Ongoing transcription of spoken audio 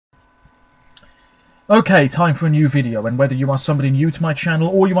Okay, time for a new video, and whether you are somebody new to my channel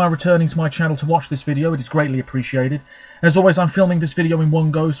or you are returning to my channel to watch this video, it is greatly appreciated. As always, I'm filming this video in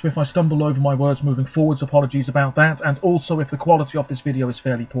one go, so if I stumble over my words moving forwards, apologies about that, and also if the quality of this video is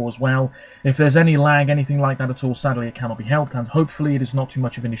fairly poor as well. If there's any lag, anything like that at all, sadly it cannot be helped, and hopefully it is not too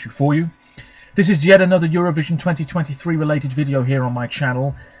much of an issue for you. This is yet another Eurovision 2023 related video here on my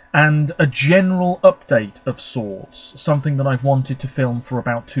channel, and a general update of sorts, something that I've wanted to film for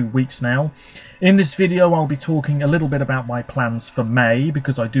about 2 weeks now. In this video I'll be talking a little bit about my plans for May,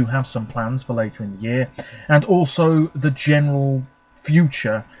 because I do have some plans for later in the year, and also the general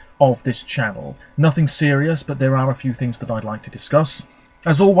future of this channel. Nothing serious, but there are a few things that I'd like to discuss.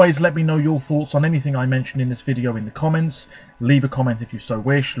 As always, let me know your thoughts on anything I mentioned in this video in the comments. Leave a comment if you so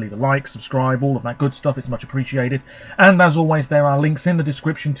wish, leave a like, subscribe, all of that good stuff, it's much appreciated. And as always, there are links in the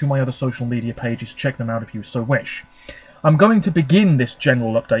description to my other social media pages, check them out if you so wish. I'm going to begin this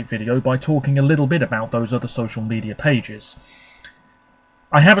general update video by talking a little bit about those other social media pages.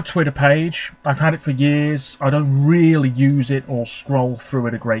 I have a Twitter page, I've had it for years, I don't really use it or scroll through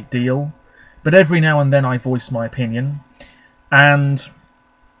it a great deal, but every now and then I voice my opinion, and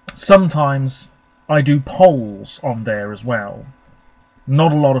sometimes I do polls on there as well.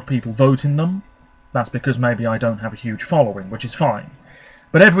 Not a lot of people vote in them. That's because maybe I don't have a huge following, which is fine.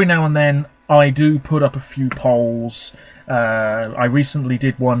 But every now and then I do put up a few polls. I recently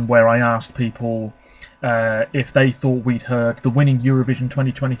did one where I asked people if they thought we'd heard the winning Eurovision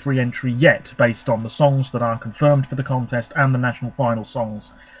 2023 entry yet, based on the songs that are confirmed for the contest and the national final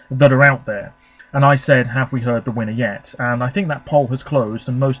songs that are out there. And I said, have we heard the winner yet? And I think that poll has closed,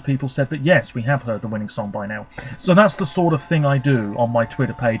 and most people said that yes, we have heard the winning song by now. So that's the sort of thing I do on my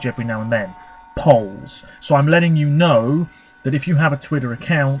Twitter page every now and then. Polls. So I'm letting you know that if you have a Twitter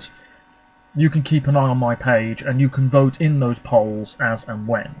account, you can keep an eye on my page and you can vote in those polls as and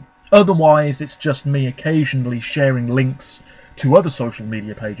when. Otherwise, it's just me occasionally sharing links to other social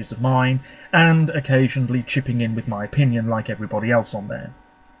media pages of mine and occasionally chipping in with my opinion like everybody else on there.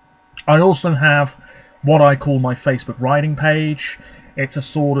 I also have what I call my Facebook writing page. It's a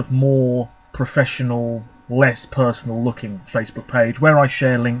sort of more professional, less personal looking Facebook page where I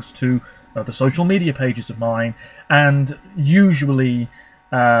share links to other social media pages of mine, and usually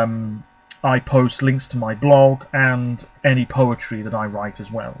I post links to my blog and any poetry that I write as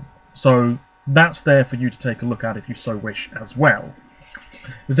well. So that's there for you to take a look at if you so wish as well.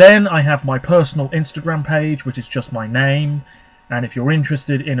 Then I have my personal Instagram page, which is just my name. And if you're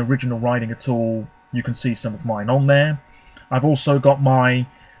interested in original writing at all, you can see some of mine on there. I've also got my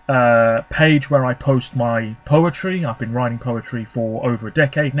page where I post my poetry. I've been writing poetry for over a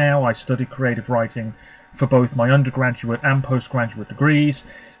decade now. I studied creative writing for both my undergraduate and postgraduate degrees.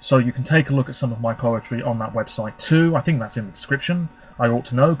 So you can take a look at some of my poetry on that website too. I think that's in the description. I ought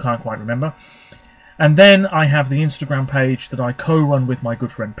to know, can't quite remember. And then I have the Instagram page that I co-run with my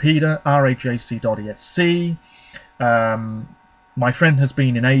good friend Peter, rajc.esc. My friend has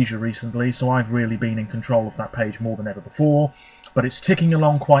been in Asia recently, so I've really been in control of that page more than ever before. But it's ticking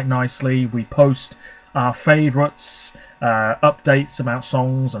along quite nicely. We post our favourites, updates about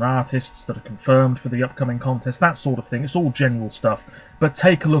songs and artists that are confirmed for the upcoming contest, that sort of thing. It's all general stuff. But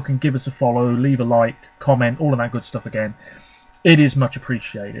take a look and give us a follow, leave a like, comment, all of that good stuff again. It is much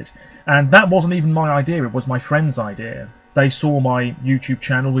appreciated. And that wasn't even my idea, it was my friend's idea. They saw my YouTube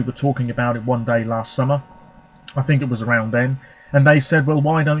channel, we were talking about it one day last summer. I think it was around then. And they said, well,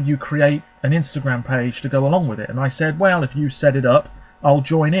 why don't you create an Instagram page to go along with it? And I said, well, if you set it up, I'll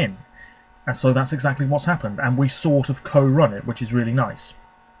join in. And so that's exactly what's happened. And we sort of co-run it, which is really nice.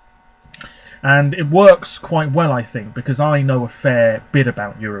 And it works quite well, I think, because I know a fair bit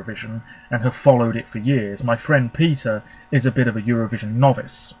about Eurovision and have followed it for years. My friend Peter is a bit of a Eurovision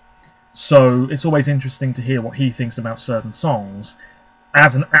novice. So it's always interesting to hear what he thinks about certain songs.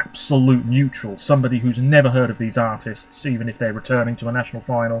 As an absolute neutral, somebody who's never heard of these artists, even if they're returning to a national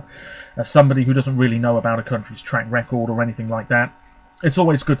final, somebody who doesn't really know about a country's track record or anything like that, it's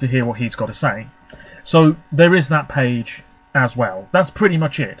always good to hear what he's got to say. So there is that page as well. That's pretty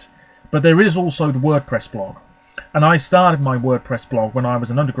much it. But there is also the WordPress blog. And I started my WordPress blog when I was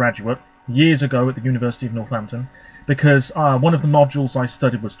an undergraduate, years ago at the University of Northampton, because one of the modules I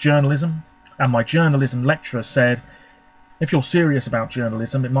studied was journalism, and my journalism lecturer said, if you're serious about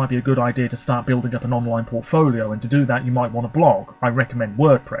journalism, it might be a good idea to start building up an online portfolio, and to do that you might want a blog. I recommend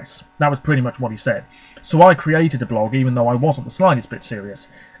WordPress. That was pretty much what he said. So I created a blog, even though I wasn't the slightest bit serious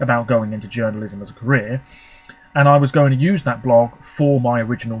about going into journalism as a career, and I was going to use that blog for my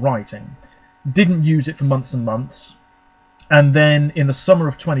original writing. Didn't use it for months and months, and then in the summer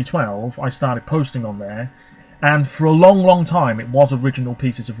of 2012 I started posting on there, And for a long, long time, it was original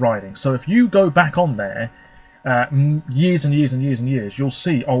pieces of writing. So if you go back on there, years and years and years and years, you'll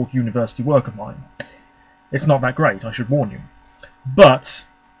see old university work of mine. It's not that great, I should warn you. But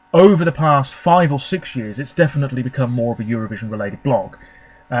over the past 5 or 6 years, it's definitely become more of a Eurovision-related blog.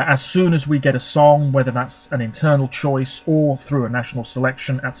 As soon as we get a song, whether that's an internal choice or through a national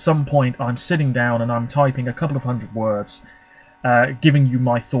selection, at some point I'm sitting down and I'm typing a couple of 100 words, giving you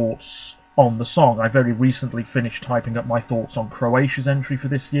my thoughts on the song. I very recently finished typing up my thoughts on Croatia's entry for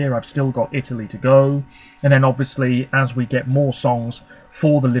this year. I've still got Italy to go. And then obviously, as we get more songs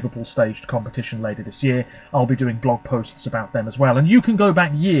for the Liverpool staged competition later this year, I'll be doing blog posts about them as well. And you can go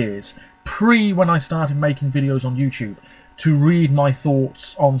back years, when I started making videos on YouTube, to read my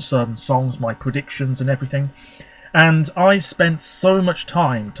thoughts on certain songs, my predictions and everything. And I spent so much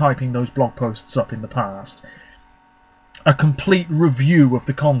time typing those blog posts up in the past. A complete review of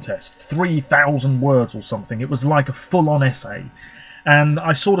the contest, 3,000 words or something. It was like a full-on essay. And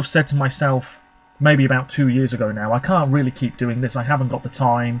I sort of said to myself, maybe about 2 years ago now, I can't really keep doing this, I haven't got the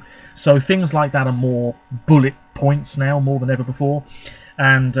time. So things like that are more bullet points now, more than ever before.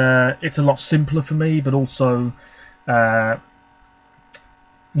 And it's a lot simpler for me, but also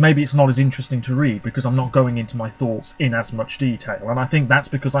maybe it's not as interesting to read because I'm not going into my thoughts in as much detail. And I think that's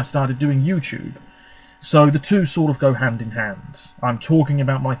because I started doing YouTube. So the two sort of go hand in hand. I'm talking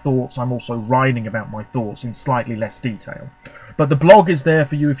about my thoughts, I'm also writing about my thoughts in slightly less detail. But the blog is there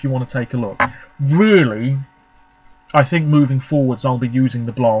for you if you want to take a look. Really, I think moving forwards I'll be using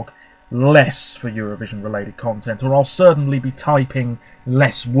the blog less for Eurovision related content, or I'll certainly be typing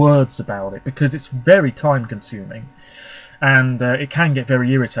less words about it because it's very time consuming. And it can get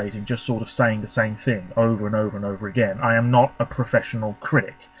very irritating just sort of saying the same thing over and over and over again. I am not a professional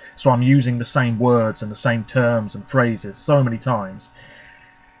critic, so I'm using the same words and the same terms and phrases so many times.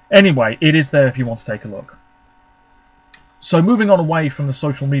 Anyway, it is there if you want to take a look. So moving on away from the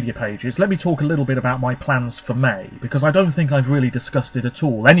social media pages, let me talk a little bit about my plans for May, because I don't think I've really discussed it at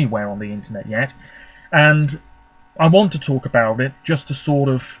all anywhere on the internet yet. And I want to talk about it just to sort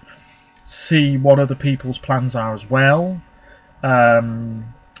of see what other people's plans are as well.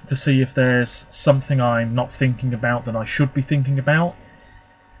 To see if there's something I'm not thinking about that I should be thinking about.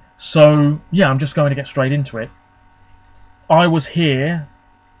 So, yeah, I'm just going to get straight into it. I was here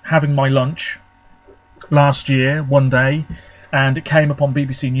having my lunch last year, one day, and it came up on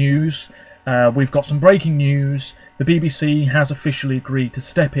BBC News. We've got some breaking news. The BBC has officially agreed to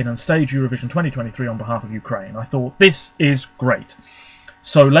step in and stage Eurovision 2023 on behalf of Ukraine. I thought, this is great.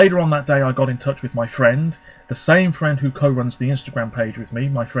 So later on that day I got in touch with my friend, the same friend who co-runs the Instagram page with me,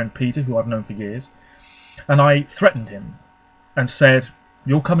 my friend Peter, who I've known for years, and I threatened him and said,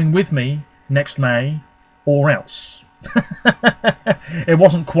 "You're coming with me next May, or else." It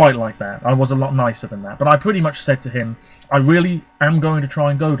wasn't quite like that. I was a lot nicer than that. But I pretty much said to him, I really am going to try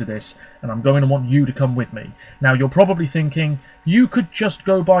and go to this, and I'm going to want you to come with me. Now, you're probably thinking, you could just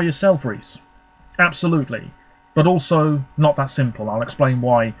go by yourself, Reese. Absolutely. But also, not that simple. I'll explain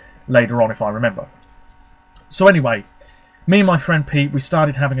why later on if I remember. So anyway, me and my friend Pete, we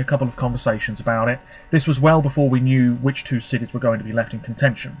started having a couple of conversations about it. This was well before we knew which two cities were going to be left in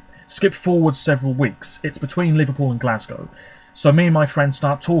contention. Skip forward several weeks. It's between Liverpool and Glasgow. So me and my friend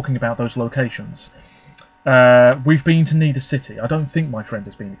start talking about those locations. We've been to neither city. I don't think my friend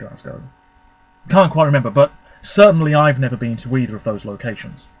has been to Glasgow. Can't quite remember, but certainly I've never been to either of those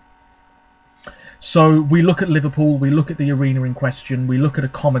locations. So we look at Liverpool, we look at the arena in question, we look at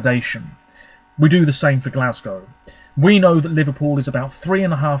accommodation. We do the same for Glasgow. We know that Liverpool is about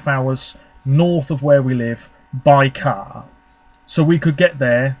 3.5 hours north of where we live by car. So we could get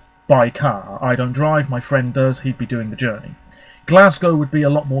there by car. I don't drive, my friend does, he'd be doing the journey. Glasgow would be a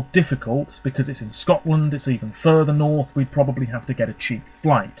lot more difficult because it's in Scotland, it's even further north, we'd probably have to get a cheap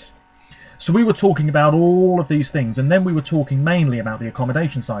flight. So we were talking about all of these things, and then we were talking mainly about the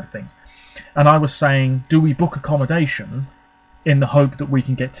accommodation side of things. And I was saying, do we book accommodation in the hope that we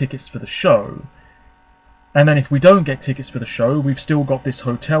can get tickets for the show? And then if we don't get tickets for the show, we've still got this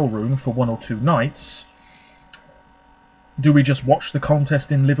hotel room for 1 or 2 nights. Do we just watch the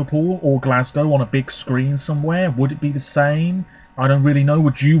contest in Liverpool or Glasgow on a big screen somewhere? Would it be the same? I don't really know.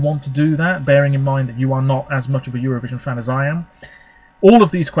 Would you want to do that, bearing in mind that you are not as much of a Eurovision fan as I am? All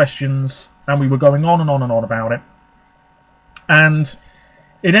of these questions, and we were going on and on and on about it. And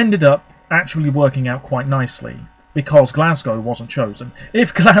it ended up actually working out quite nicely, because Glasgow wasn't chosen.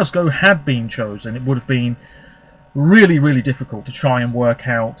 If Glasgow had been chosen, it would have been really, really difficult to try and work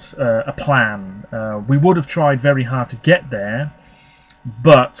out a plan. We would have tried very hard to get there,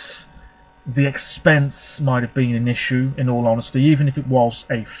 but The expense might have been an issue, in all honesty. Even if it was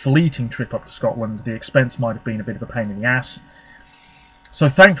a fleeting trip up to Scotland, the expense might have been a bit of a pain in the ass. So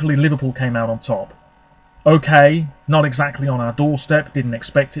thankfully Liverpool came out on top. Okay, not exactly on our doorstep, didn't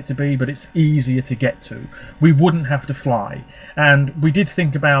expect it to be, but it's easier to get to. We wouldn't have to fly. And we did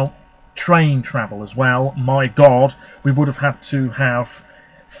think about train travel as well. My God, we would have had to have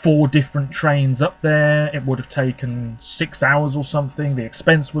 4 different trains up there. It would have taken 6 hours or something. The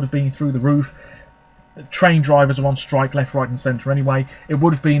expense would have been through the roof. The train drivers are on strike left, right and centre anyway. It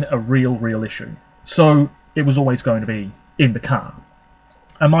would have been a real issue. So it was always going to be in the car.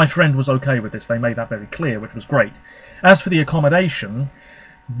 And my friend was okay with this. They made that very clear, which was great. As for the accommodation,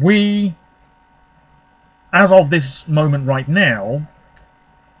 we, as of this moment right now,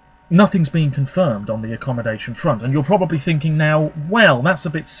 nothing's been confirmed on the accommodation front. And you're probably thinking now, well, that's a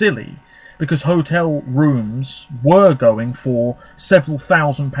bit silly, because hotel rooms were going for several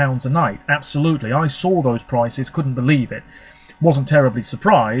 £1,000s a night. Absolutely. I saw those prices, couldn't believe it. Wasn't terribly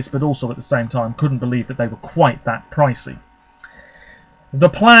surprised, but also at the same time couldn't believe that they were quite that pricey. The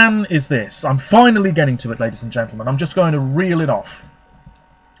plan is this. I'm finally getting to it, ladies and gentlemen. I'm just going to reel it off.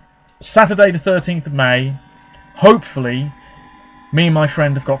 Saturday the 13th of May, hopefully, me and my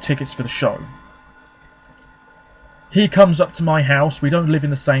friend have got tickets for the show. He comes up to my house. We don't live in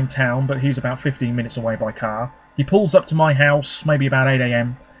the same town, but he's about 15 minutes away by car. He pulls up to my house, maybe about 8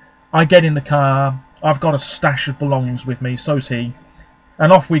 AM. I get in the car. I've got a stash of belongings with me, so's he.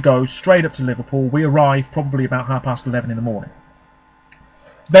 And off we go, straight up to Liverpool. We arrive probably about 11:30 in the morning.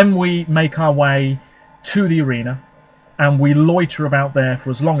 Then we make our way to the arena and we loiter about there for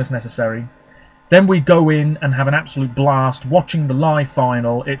as long as necessary. Then we go in and have an absolute blast watching the live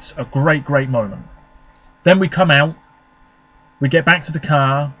final. It's a great moment. Then we come out, we get back to the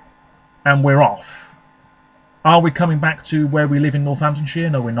car and we're off. Are we coming back to where we live in Northamptonshire?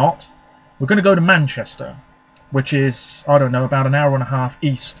 No, we're not. We're going to go to Manchester, which is, I don't know, about an hour and a half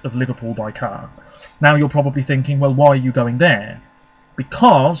east of Liverpool by car. Now you're probably thinking, well, why are you going there?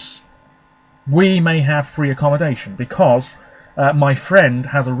 Because we may have free accommodation, because my friend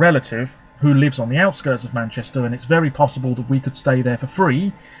has a relative who lives on the outskirts of Manchester, and it's very possible that we could stay there for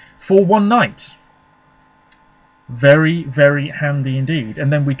free for 1 night. Very handy indeed.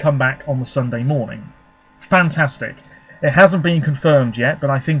 And then we come back on the Sunday morning. Fantastic. It hasn't been confirmed yet,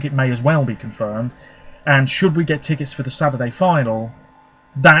 but I think it may as well be confirmed. And should we get tickets for the Saturday final,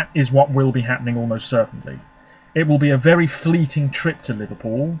 that is what will be happening almost certainly. It will be a very fleeting trip to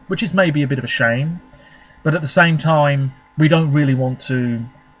Liverpool, which is maybe a bit of a shame, but at the same time, we don't really want to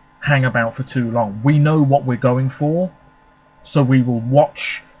hang about for too long. We know what we're going for, so we will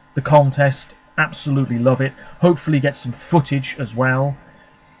watch the contest, absolutely love it, hopefully get some footage as well,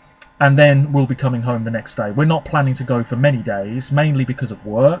 and then we'll be coming home the next day. We're not planning to go for many days, mainly because of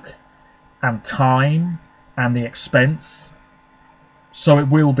work, and time, and the expense, so it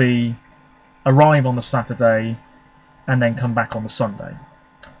will be arrive on the Saturday and then come back on the Sunday.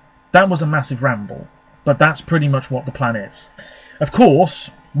 That was a massive ramble, but that's pretty much what the plan is. Of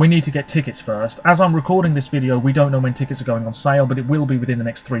course, we need to get tickets first. As I'm recording this video, we don't know when tickets are going on sale, but it will be within the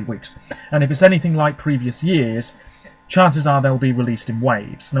next 3 weeks. And if it's anything like previous years, chances are they'll be released in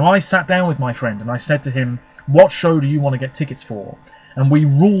waves. Now, I sat down with my friend and I said to him, what show do you want to get tickets for? And we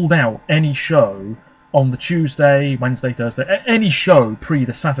ruled out any show on the Tuesday, Wednesday, Thursday, any show pre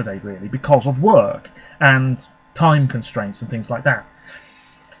the Saturday really, because of work and time constraints and things like that.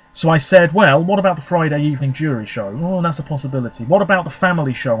 So I said, well, what about the Friday evening jury show? Oh, that's a possibility. What about the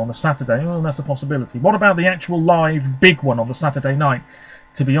family show on the Saturday? Oh, that's a possibility. What about the actual live big one on the Saturday night?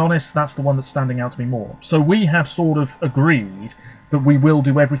 To be honest, that's the one that's standing out to me more. So we have sort of agreed that we will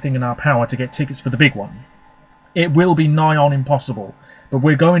do everything in our power to get tickets for the big one. It will be nigh on impossible, but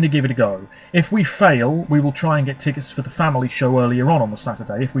we're going to give it a go. If we fail, we will try and get tickets for the family show earlier on the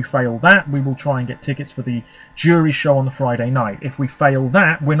Saturday. If we fail that, we will try and get tickets for the jury show on the Friday night. If we fail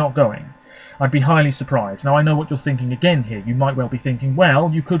that, we're not going. I'd be highly surprised. Now, I know what you're thinking again here. You might well be thinking,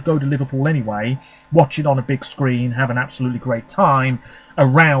 well, you could go to Liverpool anyway, watch it on a big screen, have an absolutely great time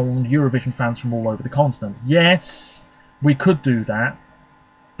around Eurovision fans from all over the continent. Yes, we could do that,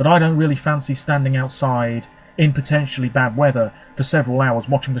 but I don't really fancy standing outside in potentially bad weather for several hours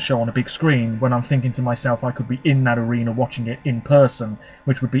watching the show on a big screen when I'm thinking to myself I could be in that arena watching it in person,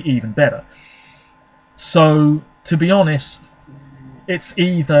 which would be even better. So, to be honest, it's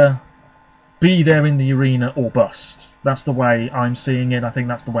either be there in the arena or bust. That's the way I'm seeing it. I think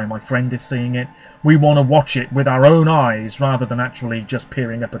that's the way my friend is seeing it. We want to watch it with our own eyes rather than actually just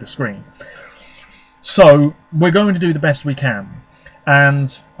peering up at a screen. So, we're going to do the best we can.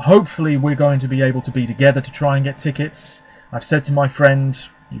 And hopefully we're going to be able to be together to try and get tickets. I've said to my friend,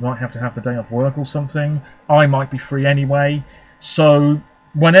 You might have to have the day off work or something. I might be free anyway. So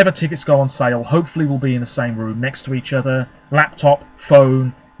whenever tickets go on sale, hopefully we'll be in the same room next to each other, laptop,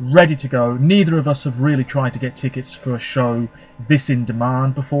 phone, ready to go. Neither of us have really tried to get tickets for a show this in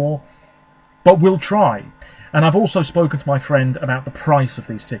demand before, but we'll try. And I've also spoken to my friend about the price of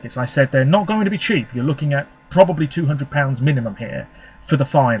these tickets. I said they're not going to be cheap. You're looking at probably £200 minimum here for the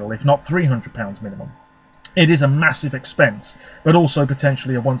final, if not £300 minimum. It is a massive expense, but also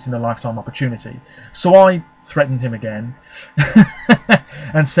potentially a once-in-a-lifetime opportunity. So I threatened him again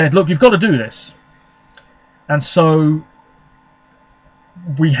and said, look, you've got to do this. And so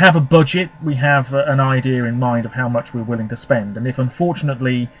we have a budget, we have an idea in mind of how much we're willing to spend. And if,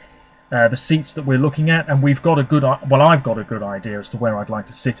 unfortunately, the seats that we're looking at, and we've got a good, well, I've got a good idea as to where I'd like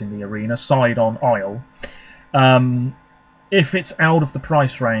to sit in the arena, side on aisle. If it's out of the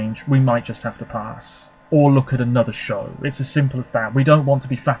price range, we might just have to pass or look at another show. It's as simple as that. We don't want to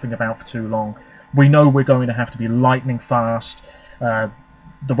be faffing about for too long. We know we're going to have to be lightning fast.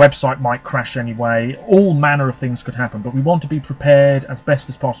 The website might crash anyway. All manner of things could happen, but we want to be prepared as best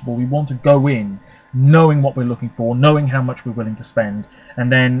as possible. We want to go in knowing what we're looking for, knowing how much we're willing to spend, and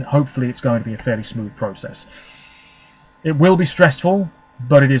then hopefully it's going to be a fairly smooth process. It will be stressful,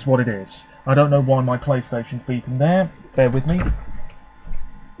 but it is what it is. I don't know why my PlayStation's beeping there. Bear with me.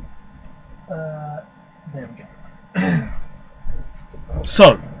 There we go.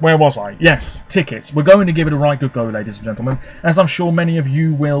 So, where was I? Yes, tickets. We're going to give it a right good go, ladies and gentlemen, as I'm sure many of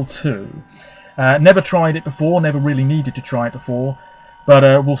you will too. Never tried it before, never really needed to try it before,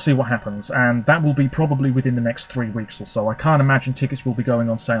 but we'll see what happens, and that will be probably within the next 3 weeks or so. I can't imagine tickets will be going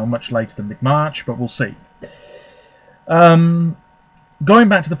on sale much later than mid-March, but we'll see. Going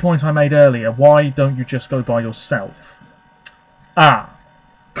back to the point I made earlier, why don't you just go by yourself?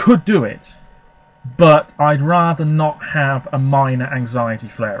 Could do it, but I'd rather not have a minor anxiety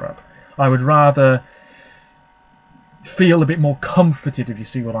flare-up. I would rather feel a bit more comforted, if you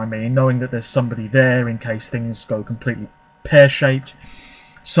see what I mean, knowing that there's somebody there in case things go completely pear-shaped.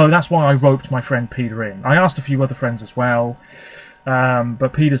 So that's why I roped my friend Peter in. I asked a few other friends as well,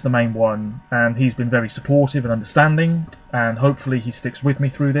 but Peter's the main one, and he's been very supportive and understanding, and hopefully he sticks with me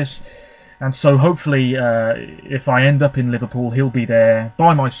through this. And so hopefully, if I end up in Liverpool, he'll be there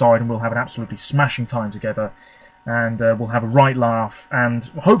by my side and we'll have an absolutely smashing time together. And we'll have a right laugh and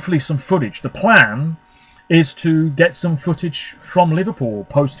hopefully some footage. The plan is to get some footage from Liverpool,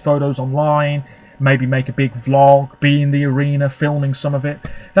 post photos online, maybe make a big vlog, be in the arena filming some of it.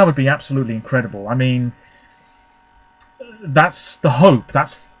 That would be absolutely incredible. I mean, that's the hope,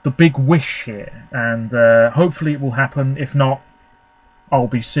 that's the big wish here. And hopefully it will happen. If not, I'll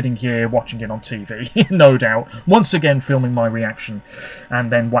be sitting here watching it on TV, no doubt. Once again filming my reaction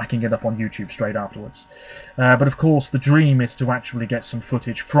and then whacking it up on YouTube straight afterwards. But of course the dream is to actually get some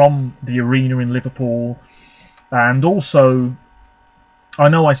footage from the arena in Liverpool. And also, I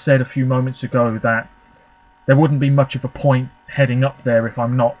know I said a few moments ago that there wouldn't be much of a point heading up there if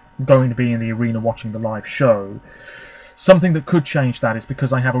I'm not going to be in the arena watching the live show. Something that could change that is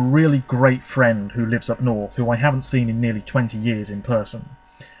because I have a really great friend who lives up north, who I haven't seen in nearly 20 years in person.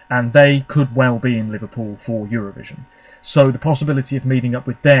 And they could well be in Liverpool for Eurovision. So the possibility of meeting up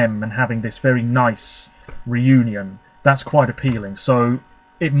with them and having this very nice reunion, that's quite appealing. So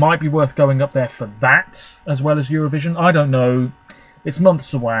it might be worth going up there for that, as well as Eurovision. I don't know. It's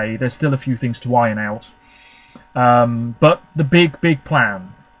months away. There's still a few things to iron out. But the big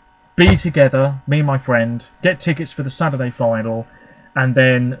plan. Be together, me and my friend, get tickets for the Saturday final, and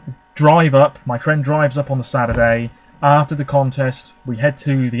then drive up. My friend drives up on the Saturday. After the contest, we head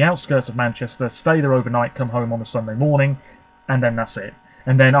to the outskirts of Manchester, stay there overnight, come home on the Sunday morning, and then that's it.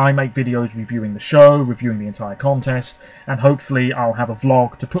 And then I make videos reviewing the show, reviewing the entire contest, and hopefully I'll have a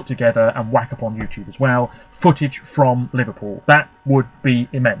vlog to put together and whack up on YouTube as well. Footage from Liverpool. That would be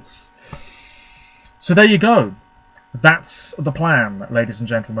immense. So there you go. That's the plan, ladies and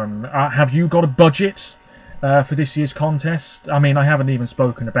gentlemen. Have you got a budget for this year's contest? I mean, I haven't even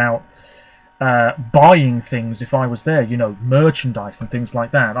spoken about buying things if I was there, you know, merchandise and things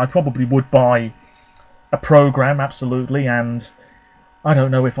like that. I probably would buy a programme, absolutely, and I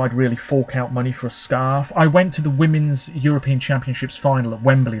don't know if I'd really fork out money for a scarf. I went to the Women's European Championships final at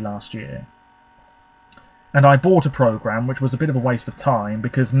Wembley last year, and I bought a programme, which was a bit of a waste of time,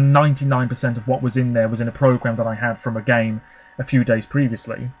 because 99% of what was in there was in a programme that I had from a game a few days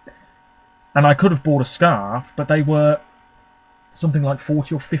previously. And I could have bought a scarf, but they were something like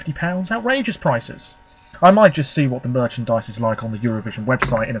 £40 or £50. Outrageous prices. I might just see what the merchandise is like on the Eurovision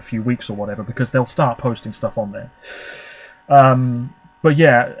website in a few weeks or whatever, because they'll start posting stuff on there. But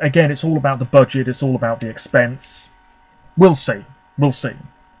yeah, again, it's all about the budget, it's all about the expense. We'll see. We'll see.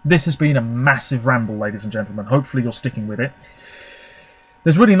 this has been a massive ramble, ladies and gentlemen. Hopefully you're sticking with it.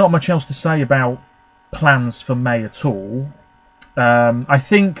 There's really not much else to say about plans for May at all. I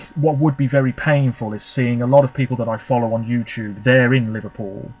think what would be very painful is seeing a lot of people that I follow on YouTube, they're in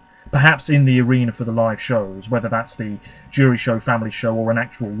Liverpool, perhaps in the arena for the live shows, whether that's the jury show, family show, or an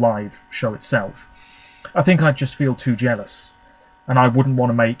actual live show itself. I think I'd just feel too jealous, and I wouldn't want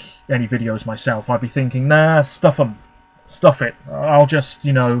to make any videos myself. I'd be thinking, nah, stuff them, stuff it. I'll just,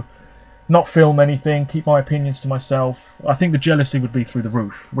 you know, not film anything, keep my opinions to myself. I think the jealousy would be through the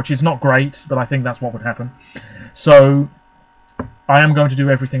roof, which is not great, but I think that's what would happen. So I am going to do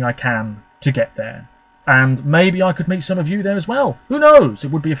everything I can to get there. And maybe I could meet some of you there as well. Who knows?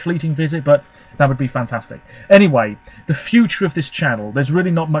 It would be a fleeting visit, but that would be fantastic. Anyway, the future of this channel, there's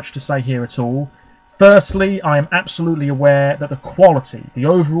really not much to say here at all. Firstly, I am absolutely aware that the quality, the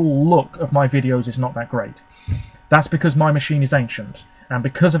overall look of my videos is not that great. That's because my machine is ancient, and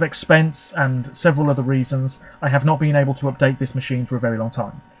because of expense and several other reasons, I have not been able to update this machine for a very long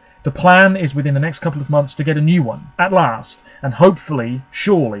time. The plan is within the next couple of months to get a new one, at last, and hopefully,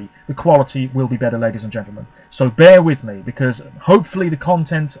 surely, the quality will be better, ladies and gentlemen. So bear with me, because hopefully the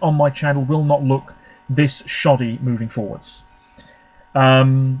content on my channel will not look this shoddy moving forwards.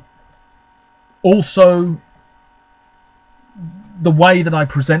 Also, the way that I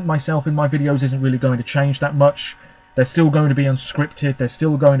present myself in my videos isn't really going to change that much. They're still going to be unscripted, they're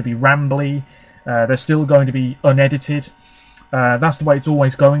still going to be rambly, they're still going to be unedited. That's the way it's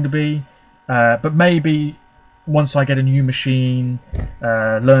always going to be. But maybe once I get a new machine,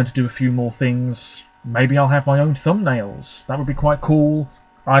 learn to do a few more things, maybe I'll have my own thumbnails. That would be quite cool.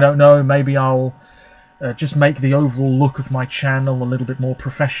 I don't know, maybe I'll just make the overall look of my channel a little bit more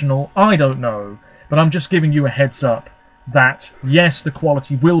professional. I don't know. But I'm just giving you a heads up that, yes, the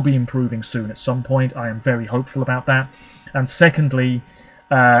quality will be improving soon at some point. I am very hopeful about that. And secondly,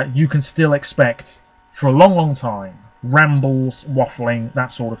 you can still expect, for a long, long time, rambles, waffling,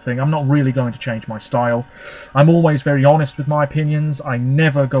 that sort of thing. I'm not really going to change my style. I'm always very honest with my opinions. I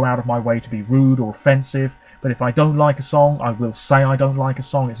never go out of my way to be rude or offensive. But if I don't like a song, I will say I don't like a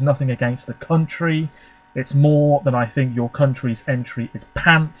song. It's nothing against the country. It's more that I think your country's entry is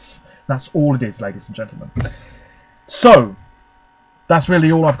pants. That's all it is, ladies and gentlemen. So, that's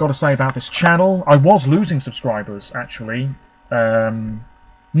really all I've got to say about this channel. I was losing subscribers, actually.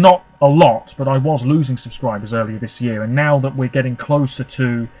 Not a lot, but I was losing subscribers earlier this year. And now that we're getting closer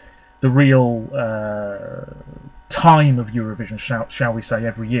to the real time of Eurovision, shall we say,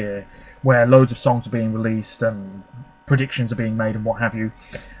 every year, where loads of songs are being released and predictions are being made and what have you,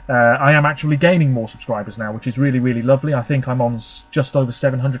 I am actually gaining more subscribers now, which is really, really lovely. I think I'm on just over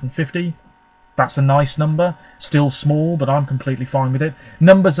 750. That's a nice number. Still small, but I'm completely fine with it.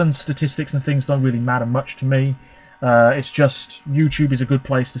 Numbers and statistics and things don't really matter much to me. It's just YouTube is a good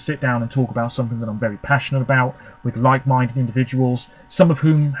place to sit down and talk about something that I'm very passionate about with like-minded individuals, some of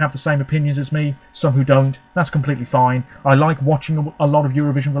whom have the same opinions as me, some who don't. That's completely fine. I like watching a lot of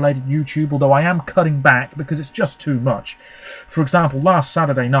Eurovision-related YouTube, although I am cutting back because it's just too much. For example, last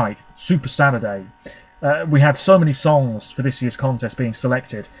Saturday night, Super Saturday, we had so many songs for this year's contest being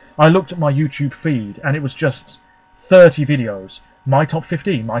selected. I looked at my YouTube feed and it was just 30 videos. My top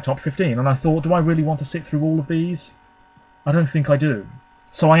 15, my top 15, and I thought, do I really want to sit through all of these? I don't think I do.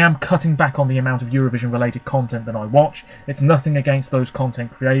 So I am cutting back on the amount of Eurovision related content that I watch. It's nothing against those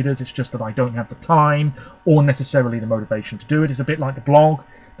content creators, it's just that I don't have the time or necessarily the motivation to do it. It's a bit like the blog.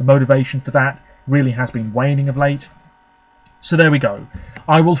 The motivation for that really has been waning of late. So there we go.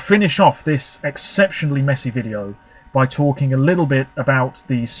 I will finish off this exceptionally messy video by talking a little bit about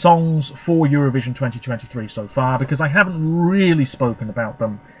the songs for Eurovision 2023 so far, because I haven't really spoken about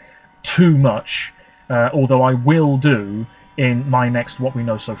them too much, although I will do in my next What We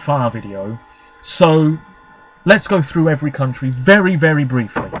Know So Far video. So let's go through every country very, very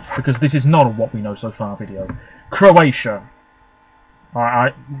briefly, because this is not a What We Know So Far video. Croatia.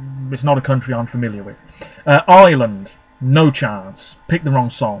 It's not a country I'm familiar with. Ireland, no chance. Picked the wrong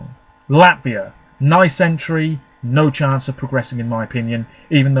song. Latvia, nice entry. No chance of progressing in my opinion,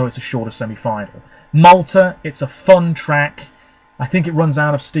 even though it's a shorter semi-final. Malta, it's a fun track. I think it runs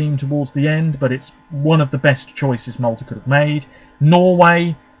out of steam towards the end, but it's one of the best choices Malta could have made.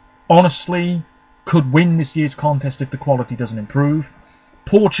 Norway, honestly, could win this year's contest if the quality doesn't improve.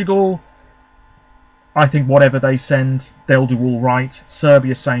 Portugal, I think whatever they send, they'll do all right.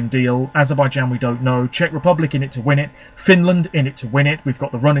 Serbia, same deal. Azerbaijan, we don't know. Czech Republic in it to win it. Finland in it to win it. We've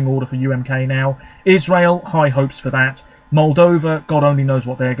got the running order for UMK now. Israel, high hopes for that. Moldova, God only knows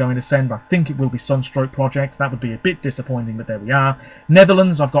what they're going to send. I think it will be Sunstroke Project. That would be a bit disappointing, but there we are.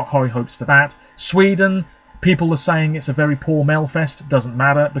 Netherlands, I've got high hopes for that. Sweden, People are saying it's a very poor Melfest. Doesn't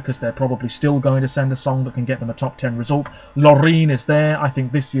matter, because they're probably still going to send a song that can get them a top 10 result. Loreen is there. I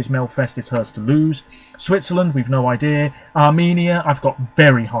think this year's Melfest is hers to lose. Switzerland, we've no idea. Armenia, I've got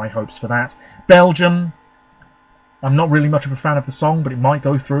very high hopes for that. Belgium, I'm not really much of a fan of the song, but it might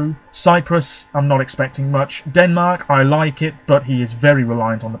go through. Cyprus, I'm not expecting much. Denmark, I like it, but he is very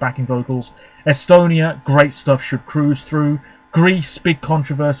reliant on the backing vocals. Estonia, great stuff, should cruise through. Greece, big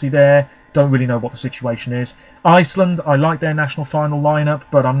controversy there. Don't really know what the situation is. Iceland, I like their national final lineup,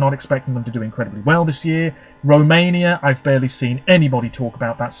 but I'm not expecting them to do incredibly well this year. Romania, I've barely seen anybody talk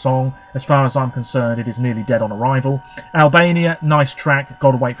about that song. As far as I'm concerned, it is nearly dead on arrival. Albania, nice track,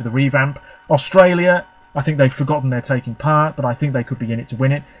 gotta wait for the revamp. Australia, I think they've forgotten they're taking part, but I think they could be in it to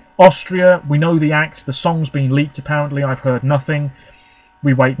win it. Austria, we know the act. The song's been leaked apparently. I've heard nothing.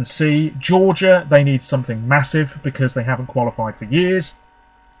 We wait and see. Georgia, they need something massive because they haven't qualified for years.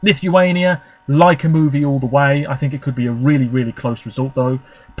 Lithuania, like a movie all the way. I think it could be a really, really close result though.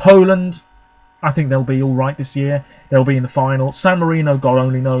 Poland, I think they'll be alright this year. They'll be in the final. San Marino, God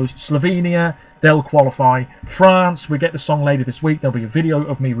only knows. Slovenia, they'll qualify. France, we get the song later this week. There'll be a video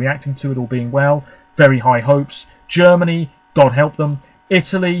of me reacting to it all being well. Very high hopes. Germany, God help them.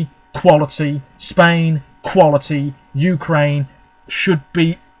 Italy, quality. Spain, quality. Ukraine should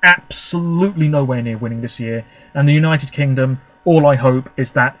be absolutely nowhere near winning this year. And the United Kingdom, all I hope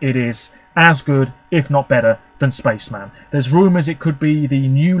is that it is as good, if not better, than Spaceman. There's rumours it could be the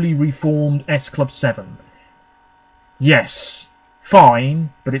newly reformed S Club 7. Yes,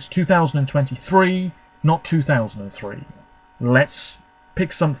 fine, but it's 2023, not 2003. Let's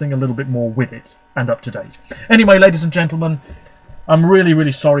pick something a little bit more with it and up to date. Anyway, ladies and gentlemen, I'm really,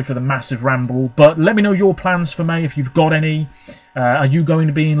 really sorry for the massive ramble, but let me know your plans for May if you've got any. Are you going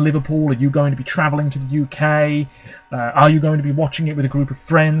to be in Liverpool? Are you going to be travelling to the UK? Are you going to be watching it with a group of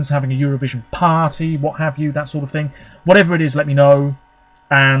friends, having a Eurovision party, what have you, that sort of thing? Whatever it is, let me know,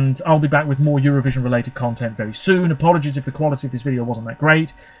 and I'll be back with more Eurovision-related content very soon. Apologies if the quality of this video wasn't that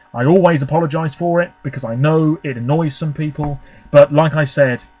great. I always apologise for it, because I know it annoys some people, but like I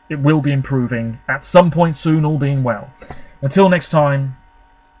said, it will be improving at some point soon, all being well. Until next time,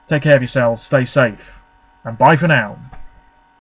 take care of yourselves, stay safe, and bye for now.